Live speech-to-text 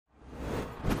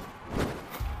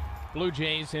Blue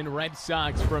Jays and Red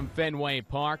Sox from Fenway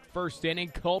Park. First inning,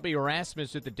 Colby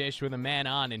Rasmus at the dish with a man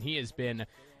on, and he has been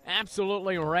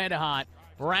absolutely red hot.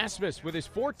 Rasmus with his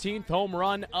 14th home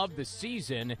run of the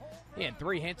season. He had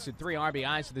 3 hits and 3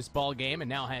 RBIs in this ball game and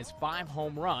now has 5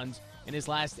 home runs in his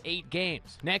last 8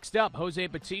 games. Next up, Jose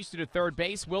Bautista to third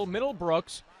base. Will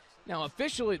Middlebrooks, now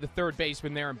officially the third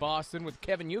baseman there in Boston with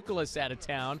Kevin Youkilis out of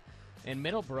town. And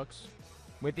Middlebrooks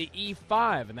with the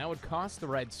E5, and that would cost the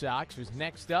Red Sox. Who's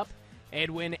next up?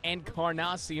 Edwin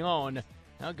Encarnacion.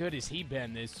 How good has he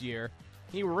been this year?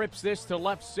 He rips this to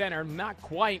left center, not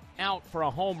quite out for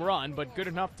a home run, but good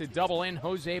enough to double in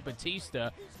Jose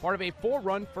Bautista, part of a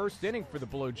 4-run first inning for the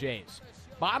Blue Jays.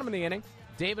 Bottom of the inning,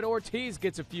 David Ortiz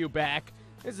gets a few back.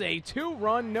 This is a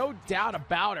 2-run, no doubt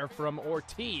about it, from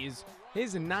Ortiz,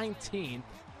 his 19th.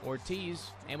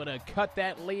 Ortiz able to cut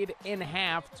that lead in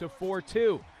half to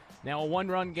 4-2. Now a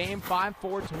 1-run game,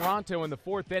 5-4 Toronto in the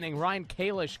 4th inning. Ryan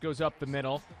Kalish goes up the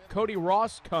middle. Cody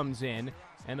Ross comes in,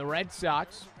 and the Red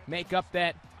Sox make up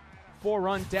that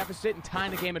 4-run deficit and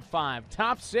tying the game at 5.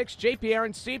 Top 6, JP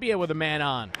Arencibia with a man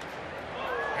on.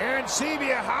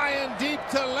 Arencibia high and deep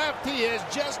to left. He has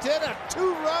just hit a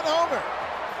 2-run homer.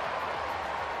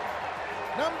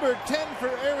 Number 10 for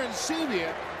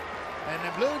Arencibia. And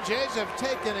the Blue Jays have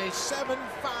taken a 7-5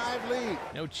 lead.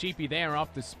 No cheapie there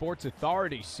off the Sports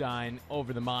Authority sign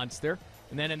over the monster.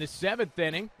 And then in the 7th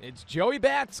inning, it's Joey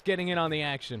Bats getting in on the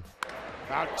action.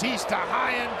 Bautista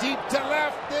high and deep to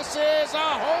left. This is a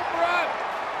home run.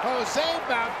 Jose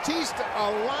Bautista,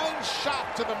 a line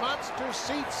shot to the monster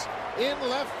seats in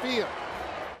left field.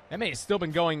 That may have still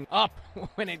been going up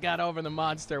when it got over the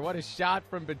monster. What a shot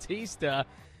from Bautista.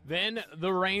 Then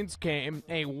the rains came,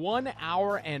 a 1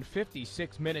 hour and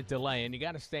 56-minute delay, and you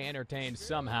got to stay entertained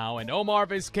somehow. And Omar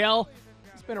Vizquel,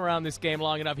 he's been around this game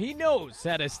long enough. He knows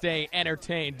how to stay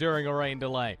entertained during a rain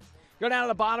delay. Go down to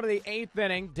the bottom of the 8th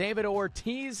inning. David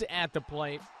Ortiz at the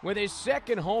plate with his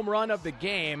 2nd home run of the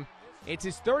game. It's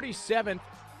his 37th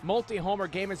multi-homer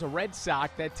game as a Red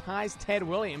Sox that ties Ted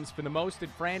Williams for the most in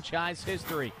franchise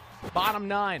history. Bottom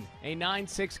 9, a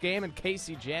 9-6 game, and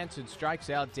Casey Janssen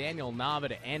strikes out Daniel Nava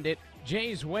to end it.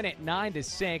 Jays win it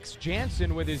 9-6.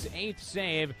 Janssen with his 8th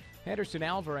save. Henderson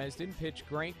Alvarez didn't pitch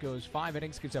great, goes 5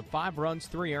 innings, gives up 5 runs,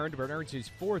 3 earned, but earns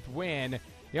his 4th win.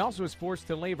 He also was forced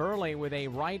to leave early with a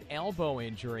right elbow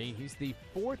injury. He's the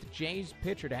 4th Jays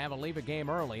pitcher to have to leave a game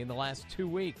early in the last 2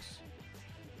 weeks.